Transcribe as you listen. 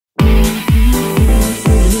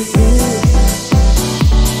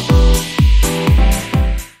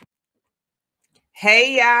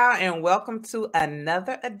Hey y'all, and welcome to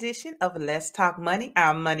another edition of Let's Talk Money.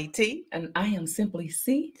 I'm Money T. And I am Simply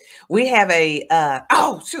C. We have I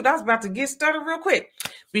was about to get started real quick.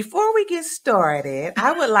 Before we get started,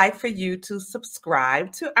 I would like for you to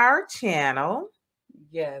subscribe to our channel.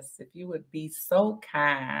 Yes, if you would be so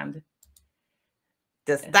kind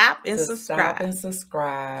to stop and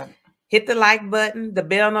subscribe. Hit the like button, the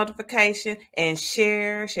bell notification, and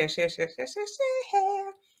share.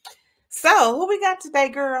 So, who we got today,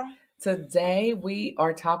 girl? Today we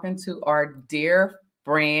are talking to our dear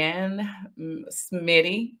friend,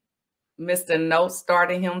 Smitty, Mr. Note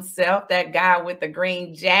Starter himself, that guy with the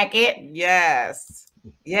green jacket. Yes.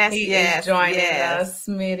 He is joining us.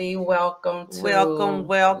 Smitty, welcome to welcome.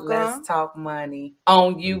 Let's Talk Money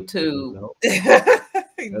on YouTube.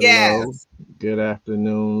 Yes. Good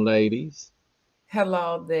afternoon, ladies.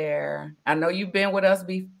 Hello there. I know you've been with us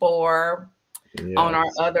before. Yes. On our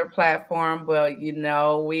other platform, but you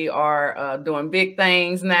know we are doing big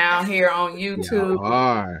things now here on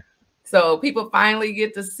YouTube. So people finally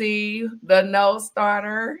get to see the Note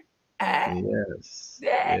Starter. Yes.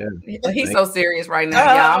 He's so serious right now,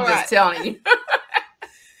 y'all. I'm just telling you.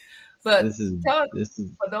 But this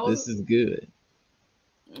is good.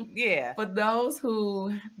 Yeah. For those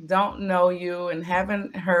who don't know you and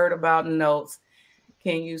haven't heard about notes,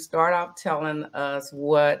 can you start off telling us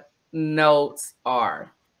what notes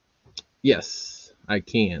are? Yes, I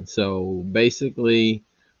can. So basically,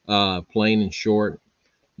 plain and short,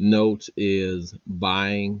 notes is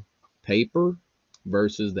buying paper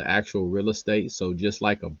versus the actual real estate. So just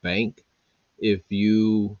like a bank, if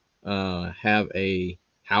you have a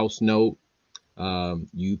house note,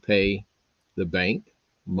 you pay the bank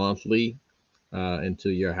monthly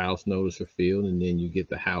until your house note is fulfilled, and then you get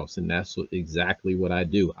the house. And that's exactly what I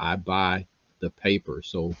do. I buy the paper.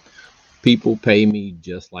 So people pay me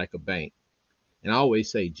just like a bank. And I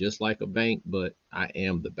always say just like a bank, but I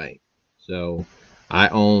am the bank. So I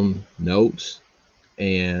own notes,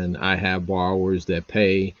 and I have borrowers that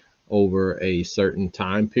pay over a certain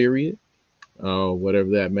time period,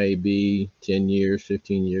 whatever that may be, 10 years,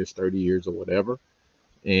 15 years, 30 years, or whatever.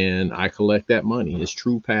 And I collect that money. It's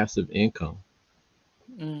true passive income.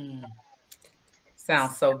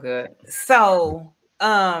 Sounds so good. So,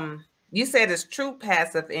 you said it's true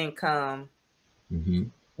passive income. Mm-hmm.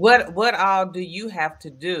 What all do you have to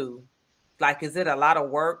do? Like, is it a lot of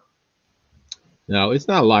work? No, it's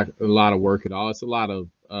not like a lot of work at all. It's a lot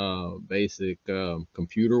of basic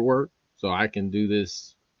computer work. So I can do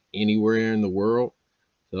this anywhere in the world.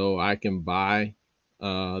 So I can buy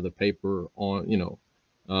the paper on,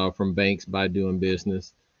 from banks by doing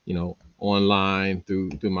business, online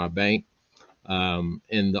through my bank.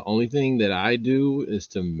 And the only thing that I do is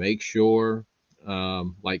to make sure,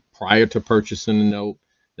 like prior to purchasing the note,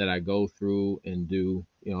 that I go through and do,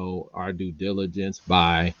 our due diligence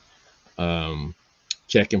by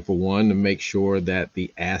checking for one to make sure that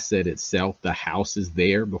the asset itself, the house, is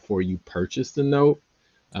there before you purchase the note.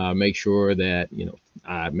 Make sure that,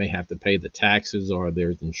 I may have to pay the taxes or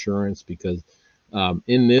there's insurance, because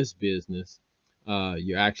in this business,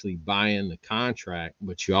 you're actually buying the contract,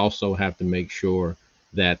 but you also have to make sure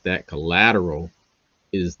that that collateral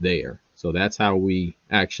is there. So that's how we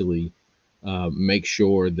actually make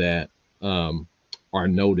sure that our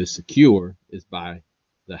note is secure, is by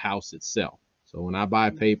the house itself. So when I buy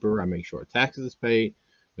paper, I make sure taxes is paid,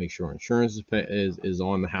 make sure insurance is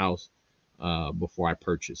on the house before I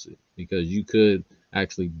purchase it, because you could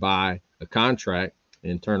actually buy a contract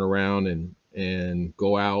and turn around and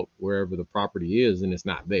go out wherever the property is and it's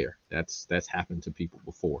not there. That's happened to people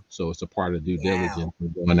before. So it's a part of due diligence,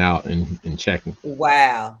 going out and checking.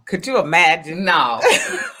 Wow. Could you imagine? No.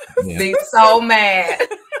 Be so mad.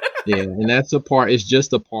 Yeah, and that's a part. It's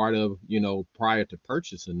just a part of, prior to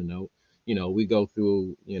purchasing the note, we go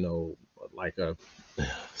through, like a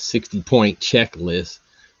 60-point checklist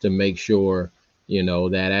to make sure,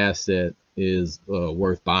 that asset is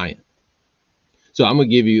worth buying. So I'm gonna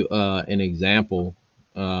give you an example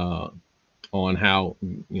on how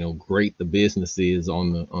great the business is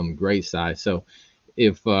on the great side. So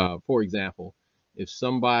if, for example, if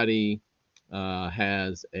somebody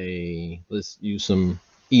has let's use some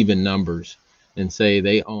even numbers and say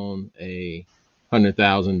they own a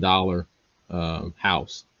 $100,000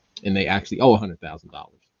 house, and they actually owe $100,000.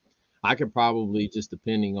 I could probably, just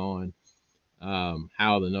depending on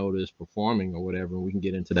how the note is performing or whatever, we can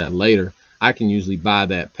get into that later, I can usually buy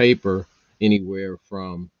that paper anywhere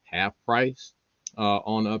from half price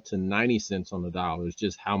on up to 90 cents on the dollar. It's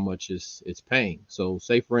just how much it's paying. So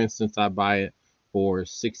say, for instance, I buy it for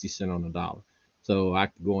 60 cents on the dollar. So I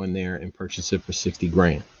could go in there and purchase it for 60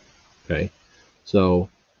 grand. Okay. So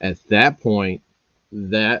at that point,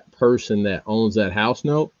 that person that owns that house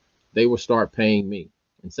note, they will start paying me.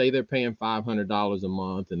 And say they're paying $500 a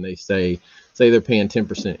month, and they say they're paying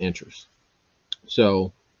 10% interest.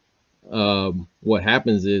 So what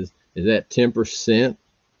happens is that 10%,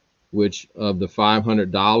 which of the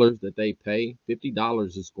 $500 that they pay,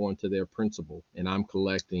 $50 is going to their principal, and I'm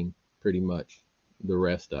collecting pretty much the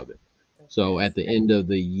rest of it. So at the end of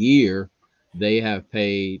the year, they have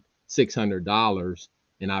paid $600,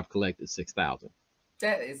 and I've collected $6,000.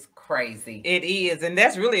 That is crazy. It is, and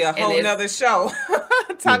that's really a whole nother show.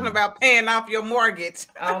 Talking about paying off your mortgage.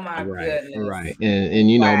 Oh my goodness. Right. And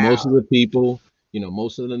you know, most of the people, you know,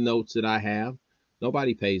 most of the notes that I have,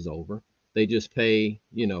 nobody pays over. They just pay,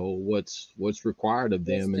 you know, what's required of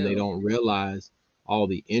them, and they don't realize all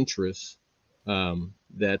the interest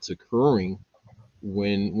that's occurring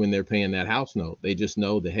when they're paying that house note. They just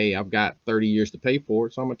know that, hey, I've got 30 years to pay for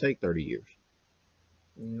it, so I'm gonna take 30 years.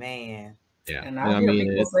 Man. Yeah. And I hear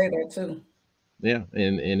people say that too. Yeah,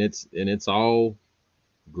 and it's all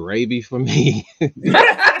gravy for me. You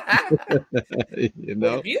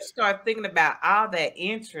know, if you start thinking about all that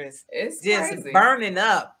interest, it's just crazy. burning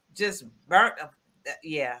up, just burnt up.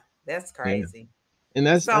 Yeah, that's crazy. Yeah. And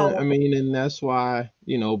that's, so, I mean, and that's why,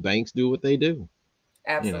 you know, banks do what they do.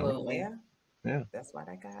 Absolutely. You know? Yeah. That's why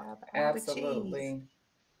they got all absolutely.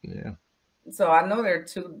 The cheese. Yeah. So I know there are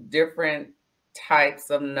two different types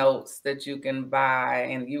of notes that you can buy,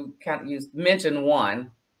 and you mentioned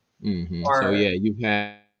one. Mm-hmm. So yeah, you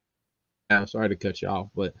have. I'm sorry to cut you off,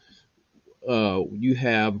 but you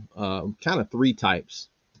have kind of three types.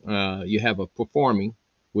 You have a performing,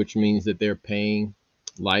 which means that they're paying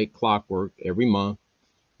like clockwork every month,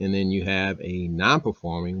 and then you have a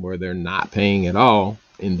non-performing where they're not paying at all,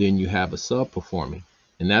 and then you have a sub-performing,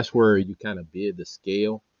 and that's where you kind of bid the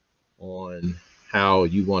scale on how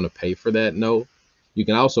you want to pay for that note. You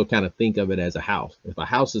can also kind of think of it as a house. If a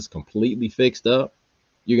house is completely fixed up,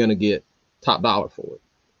 you're going to get top dollar for it.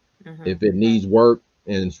 Mm-hmm. If it needs work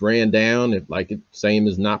and it's ran down, if like it's same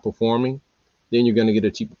as not performing, then you're going to get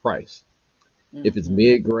a cheaper price. Mm-hmm. If it's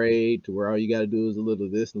mid-grade to where all you got to do is a little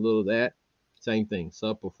of this and a little of that, same thing,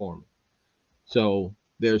 sub-performing. So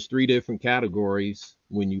there's three different categories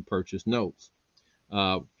when you purchase notes.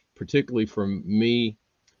 Particularly for me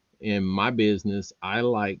in my business, I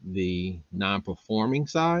like the non-performing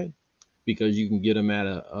side because you can get them at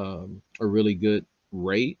a really good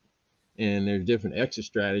rate. And there's different exit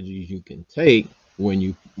strategies you can take when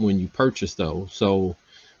you purchase those. So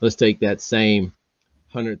let's take that same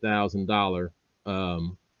 $100,000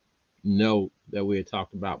 note that we had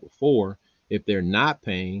talked about before. If they're not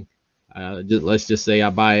paying, let's just say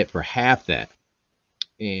I buy it for half that,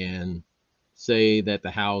 and say that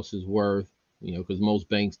the house is worth, you know, because most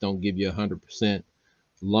banks don't give you 100%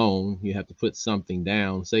 loan. You have to put something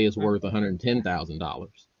down. Say it's worth $110,000.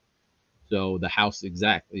 So the house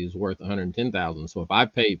exactly is worth $110,000. So if I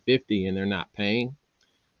paid $50 and they're not paying,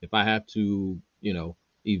 if I have to, you know,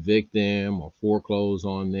 evict them or foreclose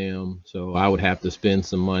on them, so I would have to spend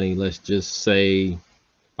some money. Let's just say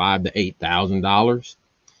 $5,000 to $8,000.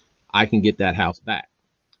 I can get that house back.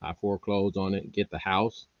 I foreclose on it, get the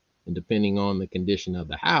house, and depending on the condition of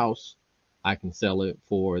the house, I can sell it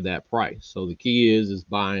for that price. So the key is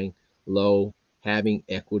buying low, having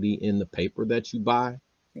equity in the paper that you buy.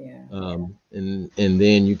 Yeah. And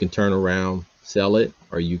then you can turn around, sell it,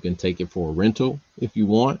 or you can take it for a rental if you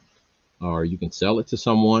want, or you can sell it to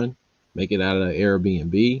someone, make it out of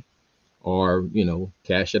Airbnb, or, you know,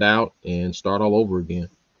 cash it out and start all over again.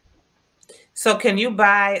 So can you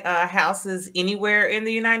buy houses anywhere in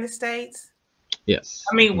the United States? Yes.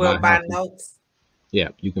 I mean, we'll buy notes. Yeah,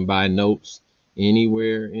 you can buy notes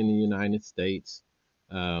anywhere in the United States,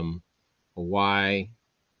 Hawaii,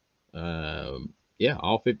 yeah,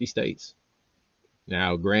 all 50 states.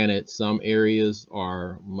 Now, granted, some areas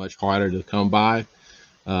are much harder to come by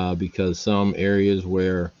because some areas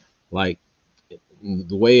where, like,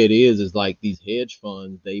 the way it is like these hedge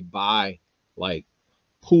funds, they buy like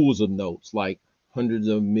pools of notes, like hundreds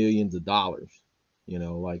of millions of dollars, you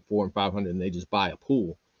know, like 400 and 500, and they just buy a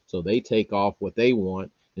pool. So they take off what they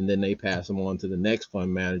want, and then they pass them on to the next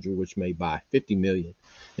fund manager, which may buy 50 million.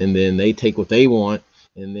 And then they take what they want,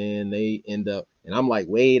 and then they end up, and I'm like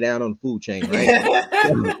way down on the food chain,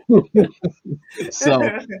 right?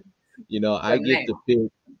 So, you know, I get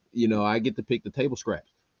to pick the table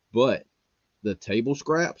scraps, but the table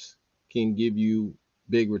scraps can give you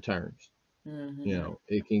big returns. Mm-hmm. You know,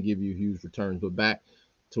 it can give you huge returns. But back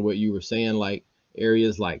to what you were saying, like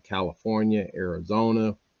areas like California,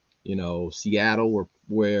 Arizona, you know, Seattle,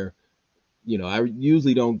 where you know, I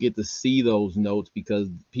usually don't get to see those notes because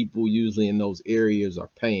people usually in those areas are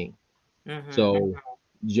paying. So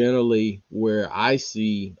generally where I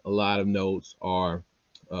see a lot of notes are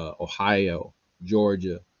Ohio,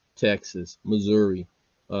 Georgia, Texas, Missouri,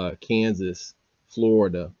 Kansas,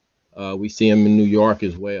 Florida. We see them in New York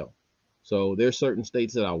as well. So there's certain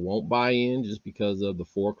states that I won't buy in just because of the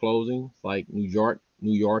foreclosing, like New York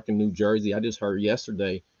and New Jersey. I just heard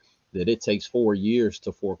yesterday that it takes 4 years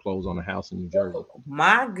to foreclose on a house in New Jersey.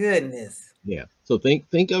 My goodness. Yeah. So think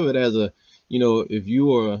of it as a, you know, if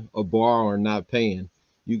you are a borrower not paying,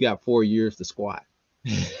 you got 4 years to squat.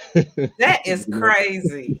 That is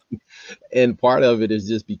crazy. And part of it is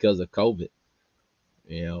just because of COVID.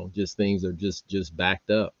 You know, just things are just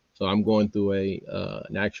backed up. So I'm going through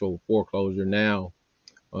an actual foreclosure now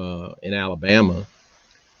in Alabama,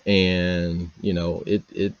 and you know,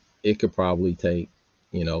 it could probably take,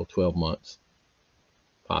 you know, 12 months,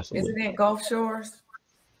 possibly. Is it in Gulf Shores?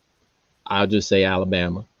 I'll just say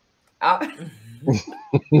Alabama.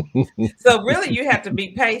 So really, you have to be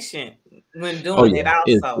patient when doing it.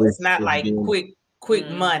 Also, it's not like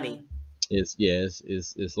quick money.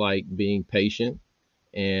 It's like being patient,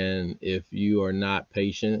 and if you are not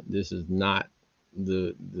patient, this is not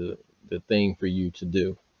the thing for you to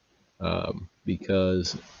do.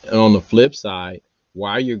 Because on the flip side,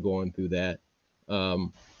 while you're going through that,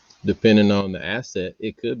 depending on the asset,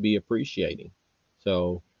 it could be appreciating.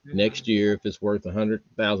 So next year, if it's worth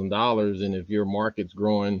 $100,000, and if your market's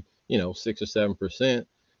growing, you know, 6 or 7%,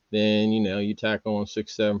 then, you know, you tack on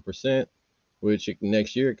 6, 7%, which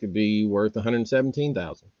next year it could be worth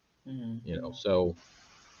 117,000. You know, so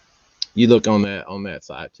you look on that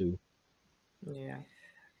side too. Yeah.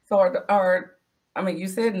 So I mean, you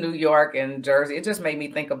said New York and Jersey. It just made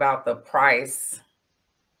me think about the price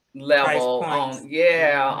level on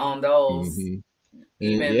those.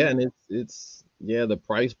 And it's the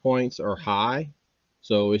price points are high.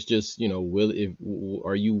 So it's just, you know,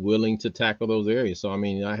 are you willing to tackle those areas? So I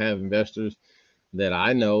mean, I have investors that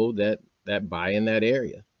I know that buy in that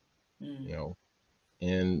area, you know,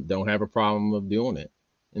 and don't have a problem of doing it.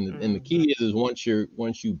 And the key is once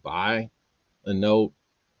you buy a note,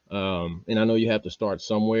 and I know you have to start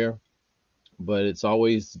somewhere, but it's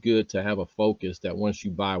always good to have a focus that once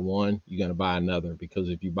you buy one, you're going to buy another, because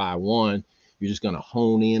if you buy one, you're just going to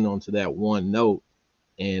hone in onto that one note.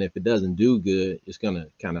 And if it doesn't do good, it's going to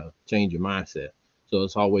kind of change your mindset. So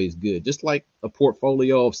it's always good. Just like a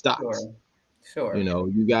portfolio of stocks. Sure. You know,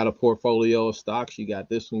 you got a portfolio of stocks. You got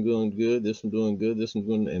this one doing good, this one doing good, this one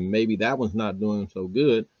doing, and maybe that one's not doing so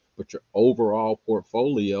good, but your overall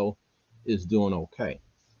portfolio is doing okay.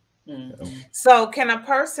 So can a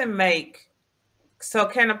person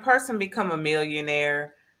become a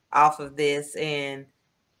millionaire off of this? And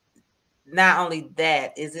not only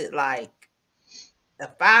that, is it like a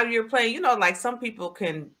 5-year plan? You know, like some people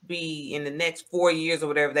can be in the next 4 years or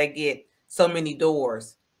whatever, they get so many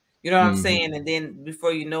doors. You know what I'm saying? And then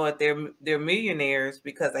before you know it, they're millionaires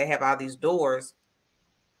because they have all these doors.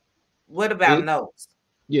 What about notes?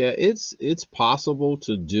 Yeah, it's possible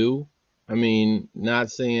to do. I mean,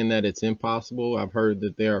 not saying that it's impossible. I've heard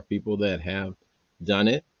that there are people that have done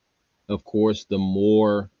it. Of course, the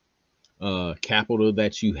more capital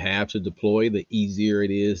that you have to deploy, the easier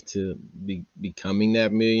it is to be becoming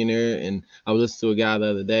that millionaire. And I was listening to a guy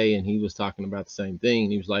the other day, and he was talking about the same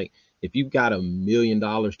thing. He was like, if you've got $1 million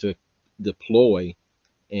to deploy,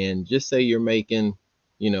 and just say you're making,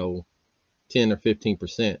 you know, 10 or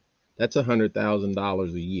 15%, that's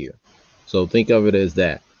 $100,000 a year. So think of it as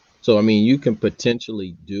that. So, I mean, you can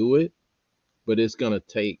potentially do it, but it's going to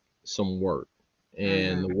take some work.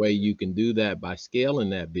 And the way you can do that by scaling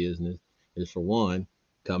that business is, for one,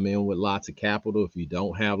 come in with lots of capital. If you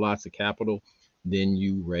don't have lots of capital, then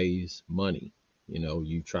you raise money. You know,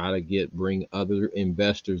 you try to bring other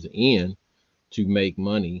investors in to make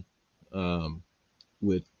money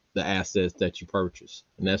with the assets that you purchase.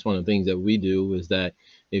 And that's one of the things that we do, is that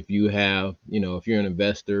if you have, you know, if you're an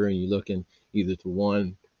investor and you're looking either to,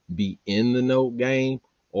 one, be in the note game,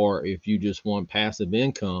 or if you just want passive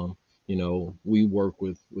income, you know, we work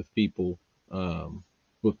with people,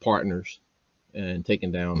 with partners, and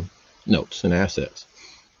taking down notes and assets.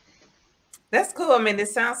 That's cool. I mean, it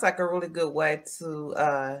sounds like a really good way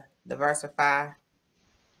to diversify.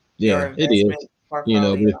 Yeah, it is. Portfolio. You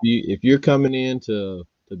know, but if you're coming in to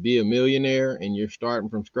be a millionaire and you're starting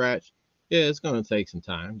from scratch, yeah, it's going to take some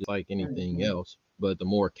time, just like anything else. But the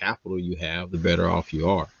more capital you have, the better off you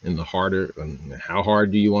are, and the harder, and how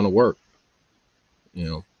hard do you want to work? You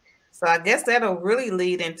know. So I guess that'll really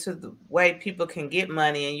lead into the way people can get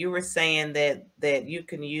money. And you were saying that you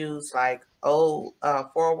can use like old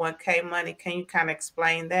 401k money. Can you kind of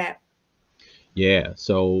explain that? Yeah.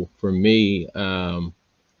 So for me,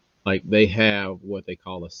 like they have what they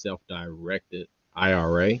call a self-directed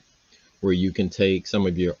IRA, where you can take some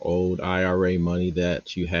of your old IRA money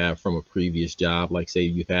that you have from a previous job. Like say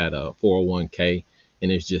you've had a 401k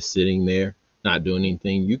and it's just sitting there not doing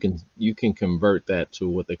anything. You can convert that to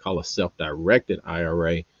what they call a self-directed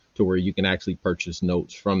IRA, to where you can actually purchase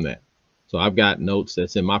notes from that. So I've got notes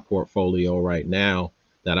that's in my portfolio right now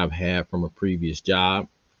that I've had from a previous job.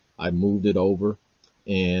 I moved it over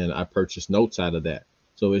and I purchased notes out of that.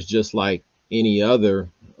 So it's just like any other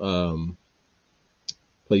um,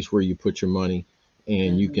 place where you put your money,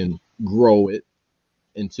 and you can grow it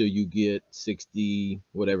until you get 60,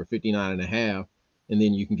 whatever, 59 and a half, and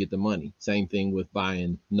then you can get the money. Same thing with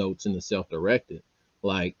buying notes in the self-directed.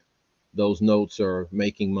 Like those notes are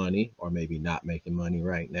making money or maybe not making money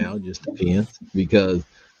right now, just depends, because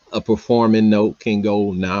a performing note can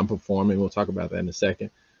go non-performing. We'll talk about that in a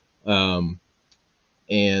second. Um,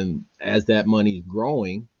 and as that money is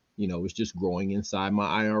growing, it's just growing inside my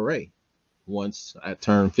IRA. Once I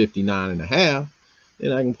turn 59 and a half,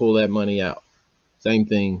 then I can pull that money out. Same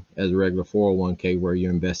thing as a regular 401k where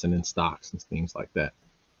you're investing in stocks and things like that.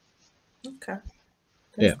 Okay.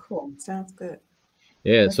 That's cool. Sounds good.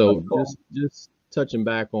 Yeah. That's so really cool. just touching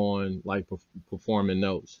back on like performing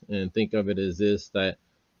notes, and think of it as this, that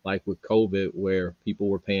like with COVID, where people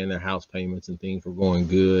were paying their house payments and things were going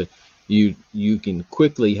good, you can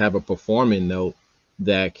quickly have a performing note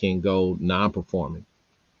that can go non-performing.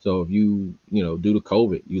 So if due to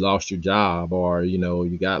COVID, you lost your job, or,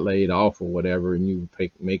 you got laid off or whatever, and you were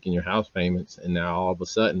making your house payments, and now all of a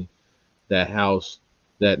sudden that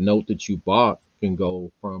note that you bought can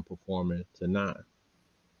go from performing to non.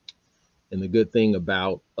 And the good thing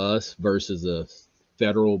about us versus a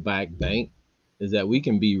federal backed bank is that we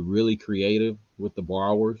can be really creative with the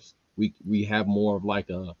borrowers. We have more of like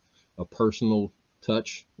a personal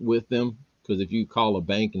touch with them, because if you call a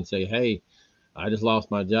bank and say, hey, I just lost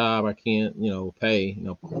my job, I can't, pay.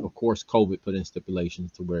 Of course, COVID put in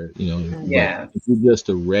stipulations to where, Yeah. But if you're just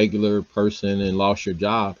a regular person and lost your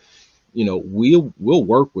job, we'll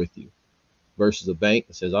work with you. Versus a bank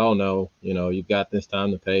that says, oh no, you've got this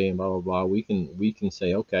time to pay and blah blah blah. We can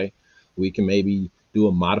say, okay, we can maybe do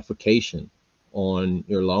a modification on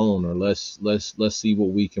your loan, or let's see what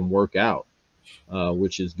we can work out,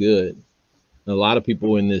 which is good. A lot of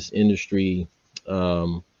people in this industry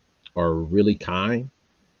are really kind,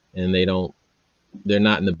 and they're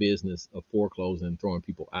not in the business of foreclosing and throwing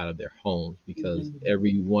people out of their homes, because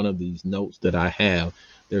every one of these notes that I have,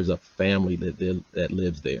 there's a family that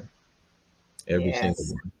lives there. Every single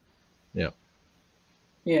one. Yeah.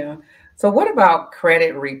 Yeah. So what about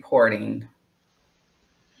credit reporting?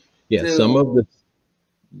 Yeah, some of the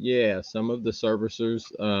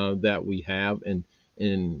servicers that we have, and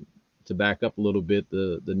to back up a little bit,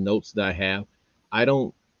 the notes that I have, I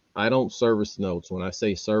don't service notes. When I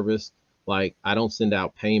say service, like I don't send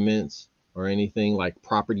out payments or anything like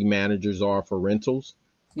property managers are for rentals.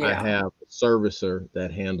 Yeah. I have a servicer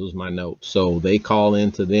that handles my notes. So they call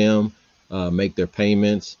into them, make their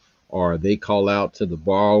payments, or they call out to the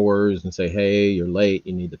borrowers and say, hey, you're late,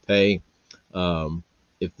 you need to pay.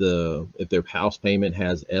 If their house payment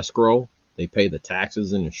has escrow, they pay the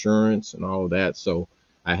taxes and insurance and all of that. So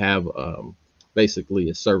I have basically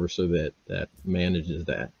a servicer that manages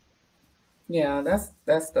that. Yeah,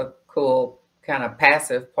 that's the cool kind of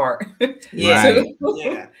passive part. Yeah. Right.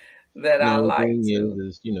 Yeah. That I like. The thing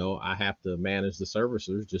is, I have to manage the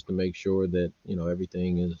servicers just to make sure that,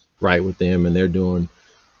 everything is right with them and they're doing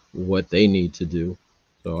what they need to do.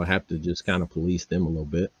 So I have to just kind of police them a little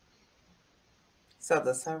bit. So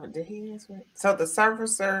the servicers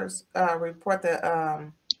report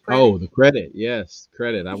the credit? Oh, the credit. Yes,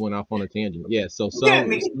 credit. I went off on a tangent. Yeah, so some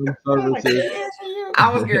servicers. I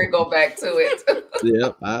was going to go back to it.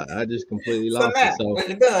 Yep, I just completely lost it. So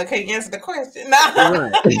Doug, can you answer the question? No.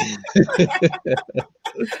 Right.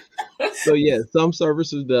 So yeah, some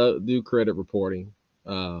services do credit reporting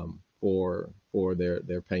for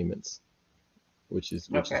their payments, which is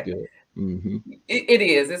good. Mm-hmm. It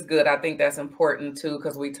is. It's good. I think that's important too,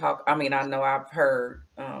 because I know I've heard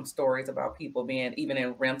stories about people being even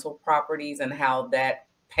in rental properties and how that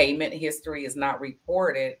payment history is not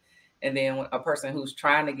reported. And then when a person who's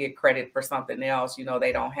trying to get credit for something else,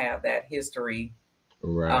 they don't have that history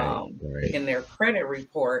right. in their credit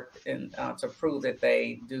report, and to prove that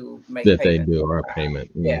they do make that they do our payment.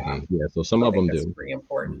 Yeah. Yeah. So some of them do. Pretty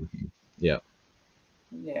important. Yeah.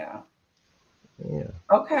 Yeah. Yeah.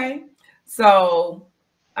 Okay. So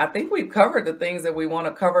I think we've covered the things that we want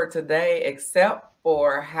to cover today, except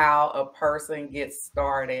for how a person gets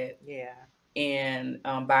started in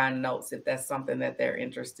buying notes, if that's something that they're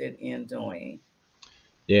interested in doing.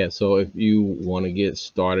 Yeah. So if you want to get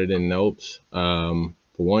started in notes, for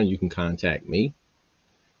one, you can contact me.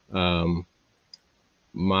 Um,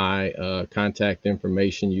 my contact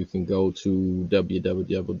information, you can go to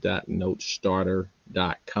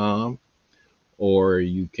www.notestarter.com, or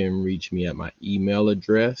you can reach me at my email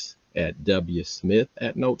address at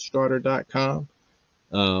wsmith@notestarter.com.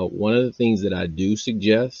 One of the things that I do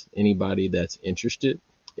suggest anybody that's interested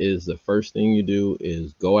is the first thing you do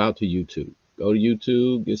is go out to YouTube. Go to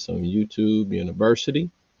YouTube, get some YouTube University,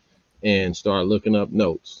 and start looking up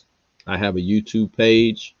notes. I have a YouTube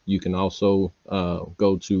page. You can also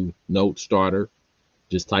go to Note Starter.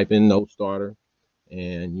 Just type in Note Starter,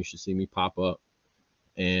 and you should see me pop up.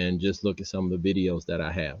 And just look at some of the videos that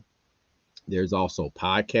I have. There's also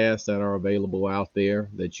podcasts that are available out there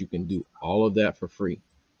that you can do all of that for free.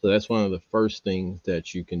 So that's one of the first things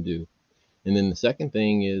that you can do. And then the second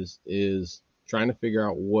thing is trying to figure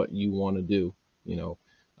out what you want to do. You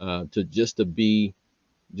know, to just to be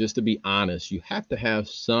honest, you have to have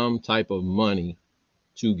some type of money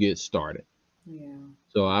to get started. Yeah.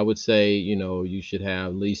 So I would say, you know, you should have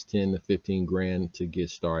at least 10 to 15 grand to get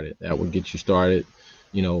started. That would get you started,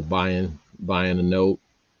 you know, buying a note,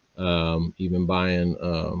 even buying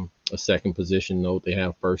a second position note. They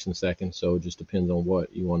have first and second, so it just depends on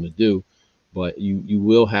what you want to do. But you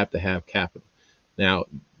will have to have capital. Now,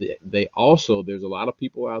 they also, there's a lot of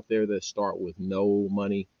people out there that start with no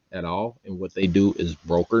money at all, and what they do is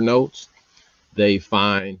broker notes. They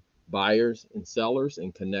find buyers and sellers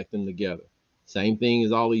and connect them together. Same thing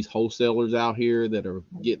as all these wholesalers out here that are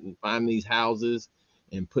finding these houses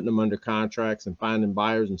and putting them under contracts and finding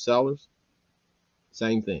buyers and sellers.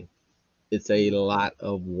 Same thing. It's a lot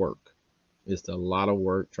of work. It's a lot of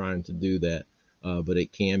work trying to do that, but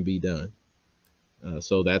it can be done.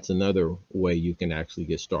 So that's another way you can actually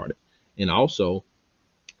get started. And also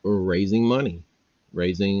raising money,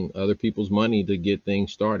 raising other people's money to get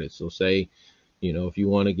things started. So say, you know, if you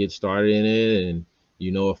want to get started in it and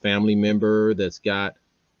you know a family member that's got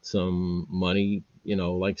some money, you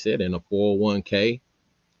know, like I said, in a 401k,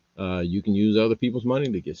 you can use other people's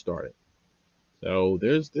money to get started. So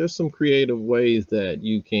there's some creative ways that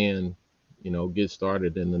you can, you know, get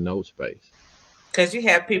started in the note space. Because you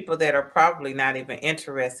have people that are probably not even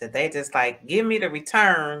interested. They just like, give me the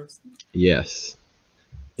returns. Yes.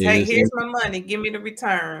 It Take, is. here's my money. Give me the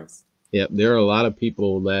returns. Yep, there are a lot of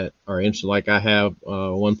people that are interested. Like I have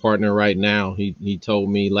one partner right now. He told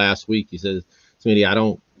me last week. He says, "Smitty, I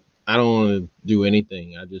don't want to do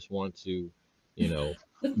anything. I just want to, you know,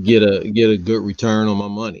 get a good return on my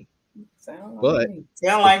money." Sound like But me.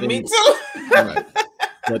 Sound the like me thing, too. right?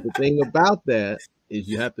 But the thing about that is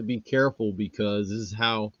you have to be careful because this is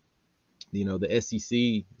how, you know, the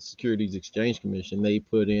SEC, Securities Exchange Commission, they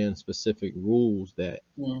put in specific rules that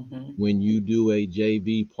when you do a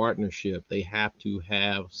JV partnership, they have to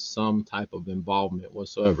have some type of involvement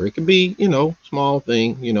whatsoever. It could be, you know, small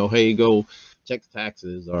thing, you know, hey, go check the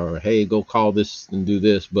taxes, or hey, go call this and do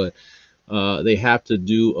this, but they have to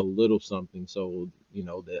do a little something so, you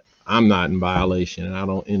know, that I'm not in violation and I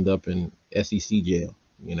don't end up in SEC jail,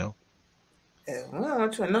 you know. Well,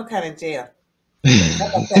 I'm trying no kind of jail.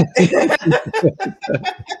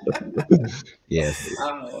 Yes.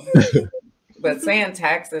 Oh. But saying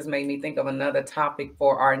taxes made me think of another topic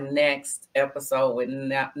for our next episode with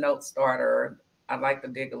Note Starter. I'd like to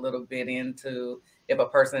dig a little bit into if a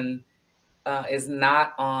person is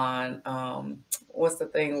not on what's the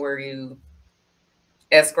thing where you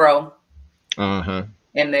escrow and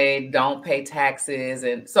they don't pay taxes,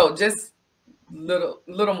 and so just little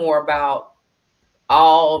more about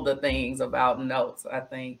all the things about notes. I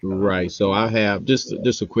think Right. So I have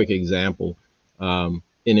just a quick example, and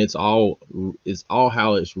it's all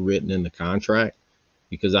how it's written in the contract,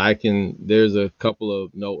 because there's a couple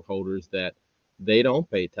of note holders that they don't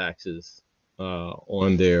pay taxes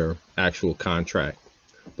on their actual contract,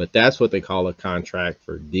 but that's what they call a contract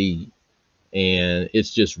for deed, and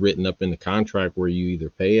it's just written up in the contract where you either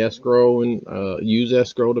pay escrow and use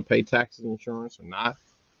escrow to pay taxes and insurance or not.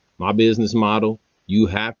 My business model, you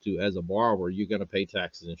have to, as a borrower, you're going to pay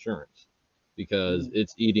taxes and insurance because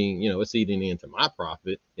it's eating, you know, it's eating into my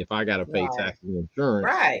profit if I got to pay taxes and insurance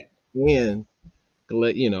Right. and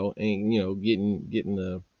let, you know, and, you know,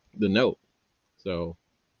 getting the note. So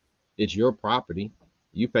it's your property.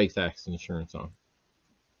 You pay taxes and insurance on.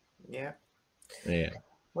 Yeah. Yeah.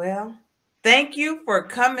 Well, thank you for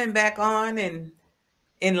coming back on and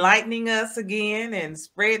enlightening us again and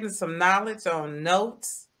spreading some knowledge on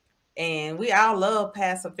notes. And we all love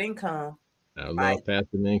passive income. I love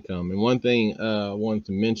passive income. And one thing I wanted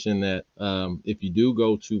to mention that if you do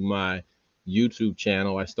go to my YouTube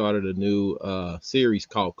channel, I started a new series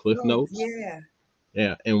called Cliff Notes.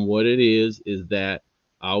 Yeah. And what it is that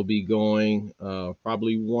I'll be going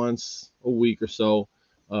probably once a week or so,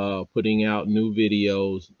 putting out new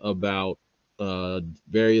videos about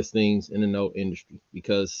various things in the note industry,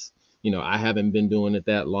 because, you know, I haven't been doing it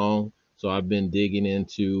that long. So I've been digging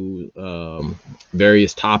into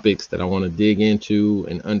various topics that I want to dig into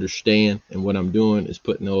and understand. And what I'm doing is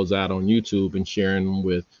putting those out on YouTube and sharing them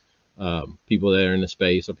with people that are in the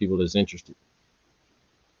space or people that's interested.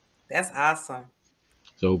 That's awesome.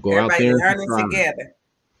 So go out there and learning together.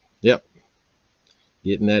 Yep.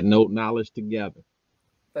 Getting that note knowledge together.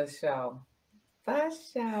 For sure. For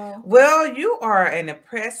sure. Well, you are an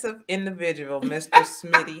impressive individual, Mr.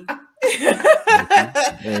 Smitty.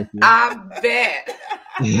 Thank you. I bet.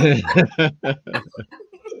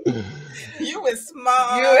 You was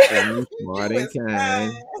smart. You smart and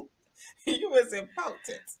kind. You was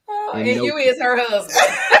important. And you is her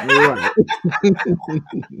husband. Right.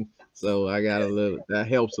 So I got a little, that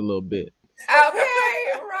helps a little bit. Okay,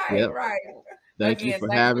 right, yep. Right. Thank you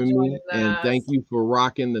for having me. And thank you for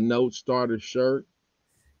rocking the Note Starter shirt.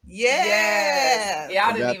 Yes.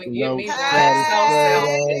 Y'all didn't even give me one.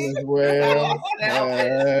 As well.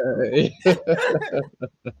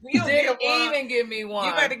 You didn't even give me one.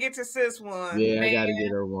 You better get your sis one. Yeah, man. I got to get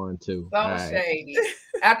her one too. So shady.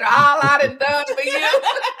 After all I done done for you.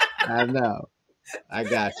 I know. I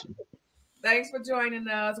got you. Thanks for joining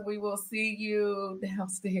us. We will see you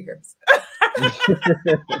downstairs.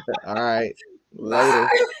 All right. Later.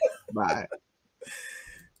 Bye.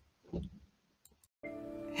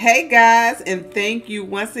 Hey guys, and thank you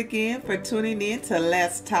once again for tuning in to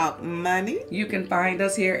Let's Talk Money. You can find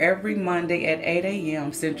us here every Monday at 8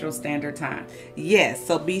 a.m. Central Standard Time. Yes,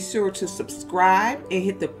 so be sure to subscribe and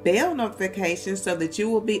hit the bell notification so that you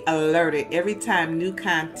will be alerted every time new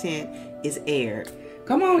content is aired.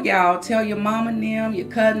 Come on, y'all. Tell your mom and them, your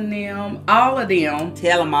cousin them, all of them.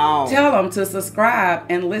 Tell them all. Tell them to subscribe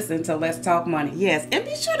and listen to Let's Talk Money. Yes, and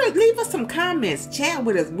be sure to leave us some comments. Chat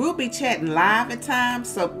with us. We'll be chatting live at times,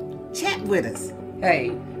 so chat with us. Hey,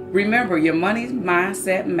 remember, your money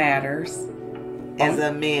mindset matters. As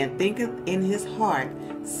a man thinketh in his heart,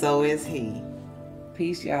 so is he.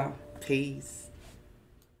 Peace, y'all. Peace.